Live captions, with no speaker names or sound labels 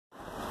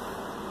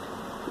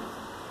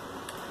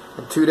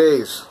In 2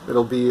 days,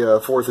 it'll be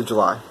 4th of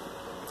July.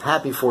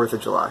 Happy 4th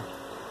of July.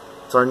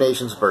 It's our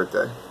nation's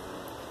birthday.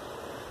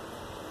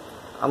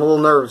 I'm a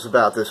little nervous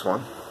about this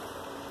one.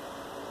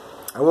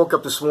 I woke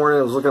up this morning,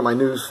 I was looking at my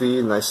news feed,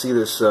 and I see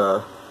this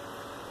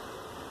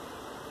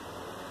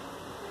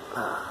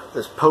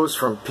this post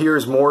from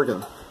Piers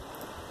Morgan.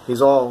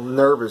 He's all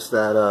nervous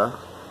that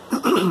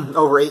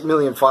over 8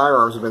 million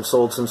firearms have been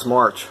sold since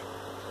March.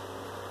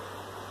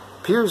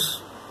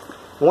 Piers,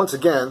 once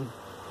again,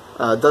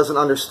 doesn't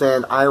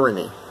understand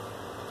irony.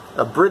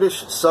 A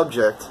British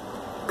subject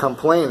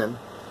complaining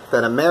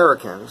that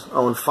Americans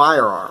own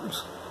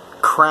firearms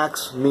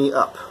cracks me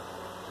up.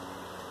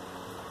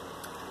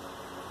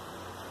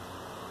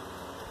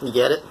 You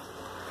get it?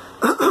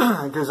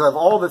 Because of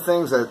all the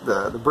things that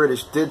the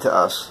British did to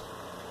us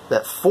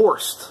that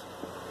forced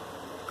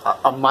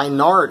a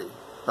minority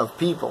of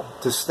people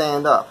to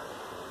stand up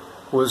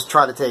was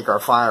try to take our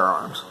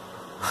firearms.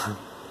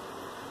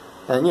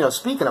 And, you know,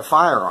 speaking of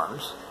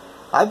firearms,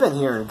 I've been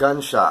hearing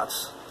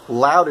gunshots,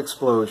 loud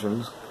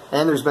explosions,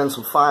 and there's been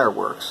some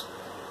fireworks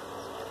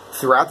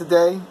throughout the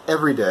day,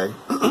 every day,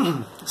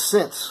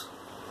 since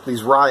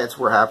these riots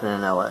were happening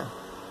in LA.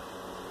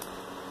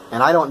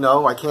 And I don't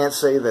know, I can't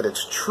say that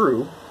it's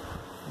true,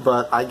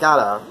 but I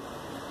got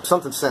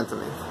something sent to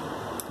me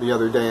the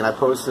other day, and I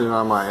posted it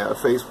on my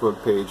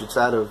Facebook page. It's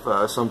out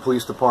of some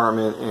police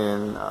department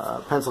in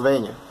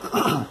Pennsylvania.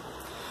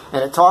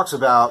 And it talks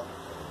about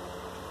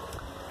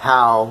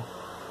how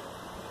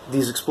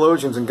these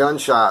explosions and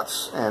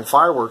gunshots and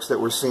fireworks that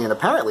we're seeing,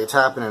 apparently it's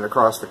happening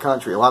across the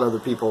country. A lot of other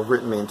people have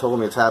written me and told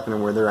me it's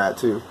happening where they're at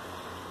too.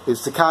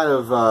 Is to kind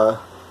of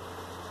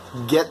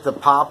get the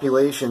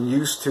population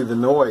used to the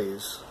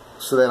noise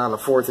so that on the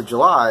 4th of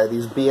July,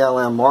 these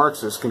BLM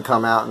Marxists can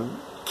come out and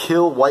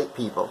kill white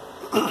people.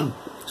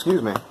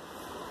 Excuse me.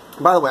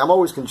 By the way, I'm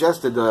always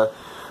congested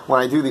when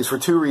I do these for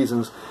two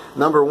reasons.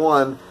 Number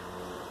one,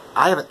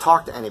 I haven't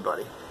talked to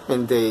anybody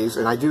in days,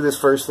 and I do this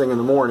first thing in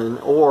the morning,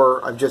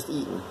 or I've just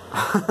eaten.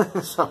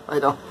 So I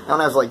don't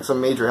have like some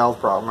major health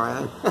problem or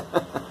anything.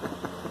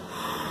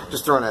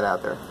 Just throwing that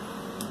out there.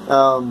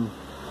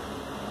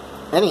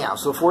 Anyhow,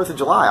 so 4th of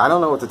July, I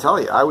don't know what to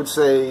tell you. I would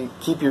say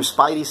keep your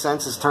Spidey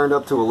senses turned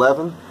up to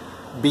 11.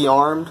 Be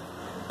armed.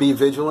 Be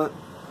vigilant.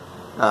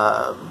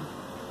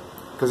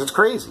 Because it's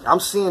crazy. I'm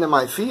seeing in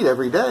my feed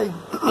every day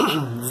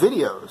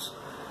videos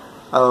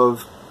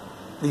of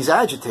these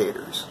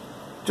agitators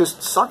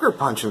just sucker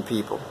punching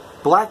people.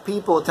 Black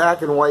people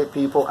attacking white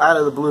people out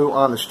of the blue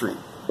on the street.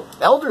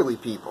 Elderly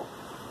people.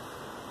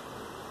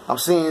 I'm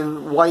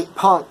seeing white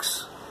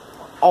punks,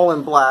 all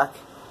in black,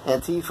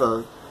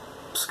 Antifa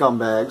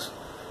scumbags,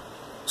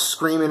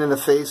 screaming in the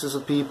faces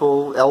of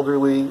people,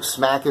 elderly,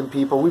 smacking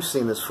people. We've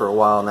seen this for a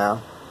while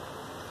now.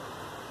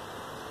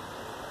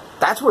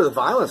 That's where the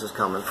violence is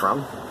coming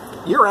from.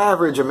 Your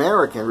average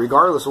American,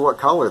 regardless of what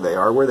color they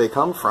are, where they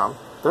come from,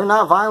 they're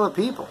not violent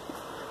people.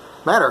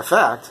 Matter of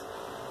fact,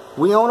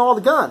 we own all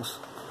the guns.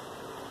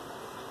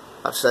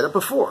 I've said it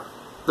before.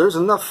 There's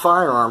enough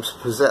firearms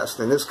possessed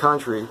in this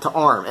country to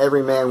arm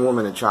every man,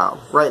 woman, and child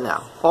right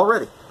now,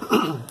 already.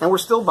 And we're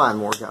still buying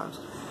more guns.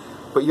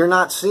 But you're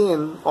not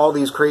seeing all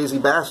these crazy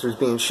bastards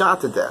being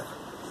shot to death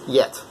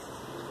yet.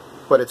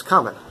 But it's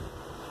coming.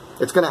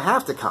 It's going to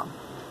have to come.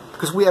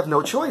 Because we have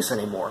no choice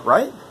anymore,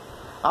 right?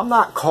 I'm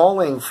not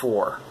calling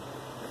for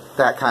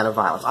that kind of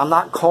violence. I'm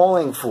not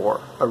calling for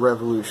a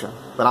revolution.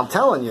 But I'm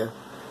telling you,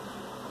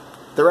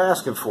 they're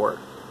asking for it.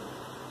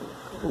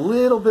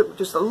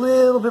 Just a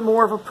little bit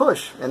more of a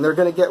push, and they're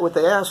going to get what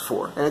they asked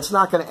for. And it's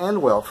not going to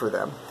end well for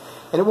them.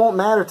 And it won't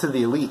matter to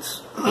the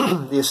elites,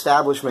 the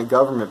establishment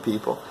government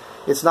people.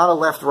 It's not a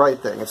left-right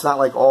thing. It's not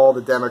like all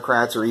the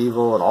Democrats are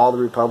evil and all the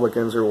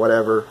Republicans or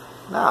whatever.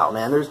 No,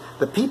 man, there's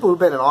the people who've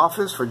been in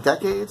office for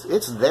decades,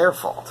 it's their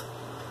fault.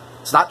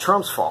 It's not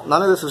Trump's fault.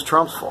 None of this is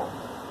Trump's fault.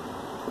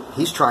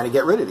 He's trying to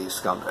get rid of these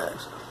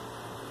scumbags.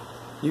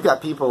 You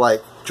got people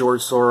like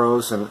George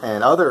Soros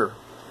and other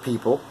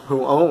people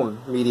who own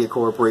media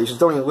corporations,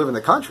 don't even live in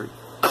the country,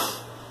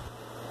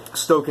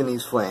 stoking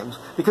these flames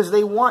because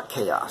they want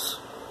chaos.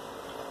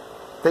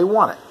 They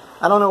want it.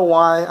 I don't know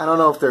why. I don't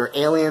know if they're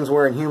aliens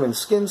wearing human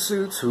skin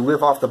suits who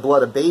live off the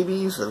blood of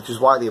babies, which is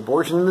why the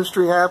abortion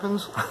industry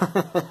happens.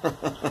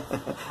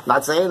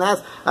 Not saying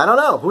that. I don't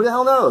know. Who the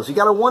hell knows? You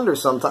got to wonder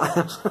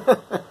sometimes.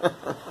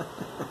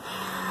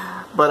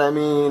 But I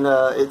mean,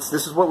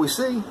 this is what we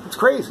see. It's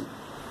crazy.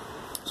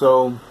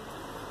 So,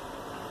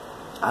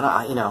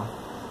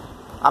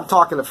 I'm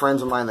talking to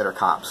friends of mine that are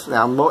cops.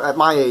 Now, at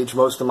my age,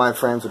 most of my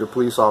friends that are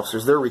police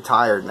officers, they're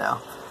retired now.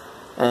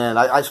 And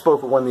I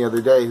spoke with one the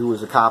other day who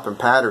was a cop in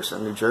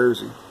Patterson, New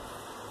Jersey.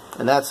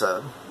 And that's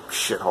a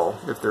shithole,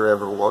 if there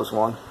ever was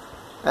one.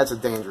 That's a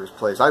dangerous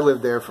place. I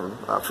lived there from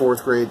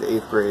 4th grade to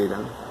 8th grade,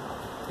 and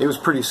it was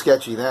pretty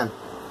sketchy then.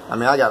 I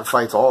mean, I got in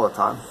fights all the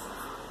time.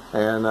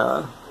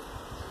 And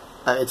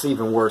it's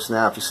even worse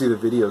now. If you see the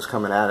videos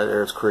coming out of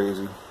there, it's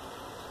crazy.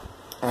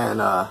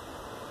 And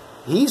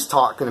he's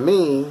talking to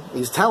me,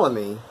 he's telling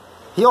me,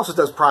 he also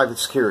does private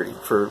security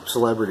for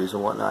celebrities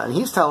and whatnot. And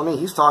he's telling me,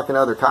 he's talking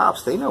to other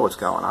cops, they know what's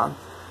going on.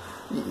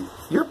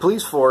 your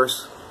police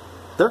force,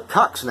 they're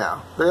cucks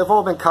now. They have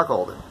all been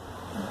cuckolded.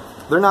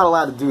 They're not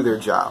allowed to do their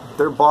job.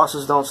 Their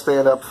bosses don't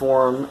stand up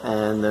for them,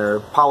 and their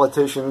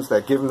politicians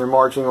that give them their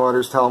marching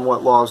orders tell them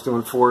what laws to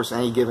enforce at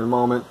any given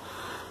moment.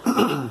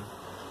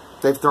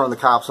 They've thrown the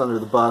cops under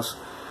the bus.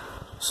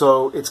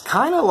 So it's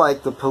kind of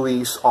like the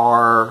police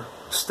are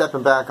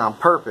stepping back on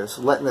purpose,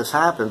 letting this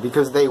happen,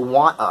 because they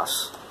want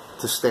us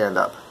to stand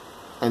up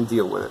and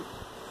deal with it.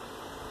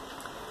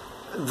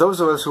 Those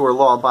of us who are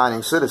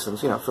law-abiding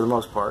citizens, you know, for the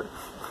most part,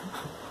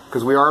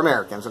 because we are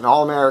Americans, and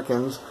all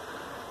Americans,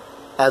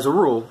 as a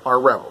rule, are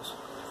rebels.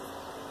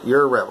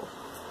 You're a rebel.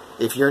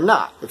 If you're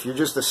not, if you're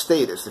just a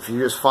statist, if you're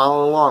just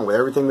following along with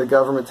everything the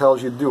government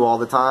tells you to do all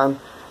the time,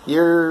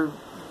 you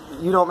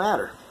don't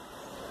matter.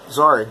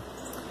 Sorry.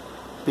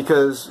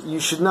 Because you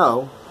should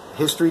know,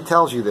 history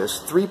tells you this,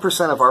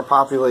 3% of our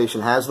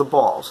population has the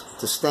balls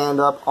to stand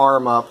up,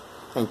 arm up,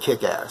 and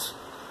kick ass.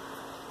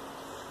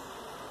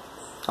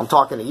 I'm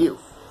talking to you,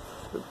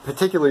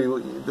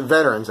 particularly the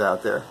veterans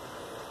out there.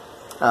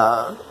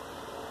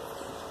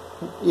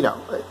 You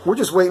know, we're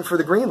just waiting for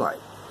the green light,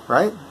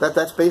 right?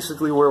 That's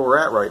basically where we're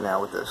at right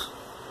now with this.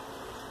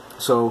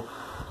 So,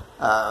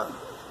 I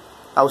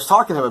was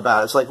talking to him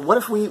about it. It's like, what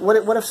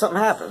if something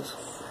happens?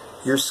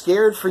 You're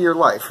scared for your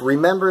life.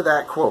 Remember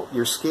that quote.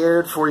 You're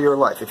scared for your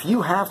life. If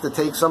you have to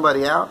take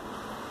somebody out,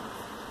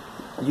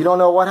 you don't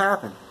know what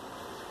happened.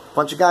 A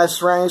bunch of guys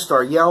surround you,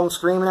 start yelling,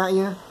 screaming at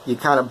you. You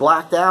kind of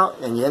blacked out,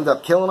 and you end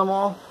up killing them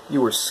all.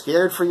 You were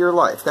scared for your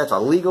life. That's a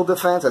legal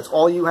defense. That's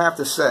all you have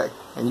to say,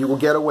 and you will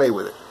get away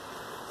with it.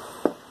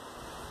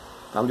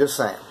 I'm just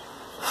saying.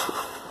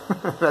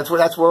 That's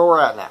where we're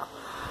at now.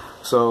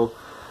 So,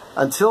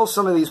 until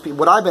some of these people,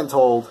 what I've been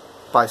told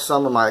by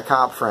some of my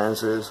cop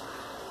friends is,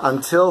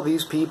 until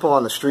these people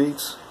on the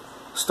streets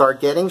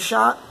start getting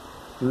shot,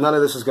 none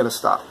of this is going to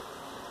stop.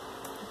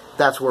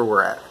 That's where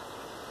we're at.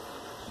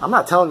 I'm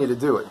not telling you to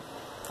do it.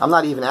 I'm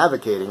not even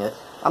advocating it.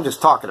 I'm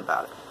just talking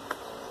about it.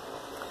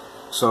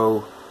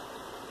 So,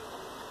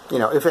 you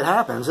know, if it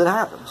happens, it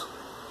happens.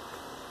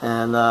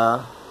 And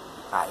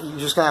you're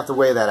just going to have to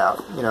weigh that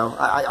out. You know,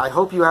 I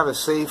hope you have a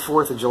safe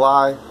 4th of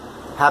July.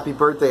 Happy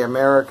birthday,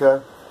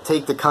 America.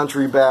 Take the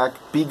country back.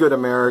 Be good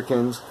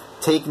Americans.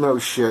 Take no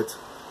shit.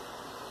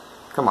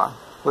 Come on.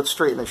 Let's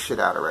straighten this shit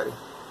out already.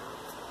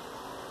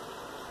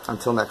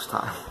 Until next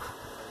time.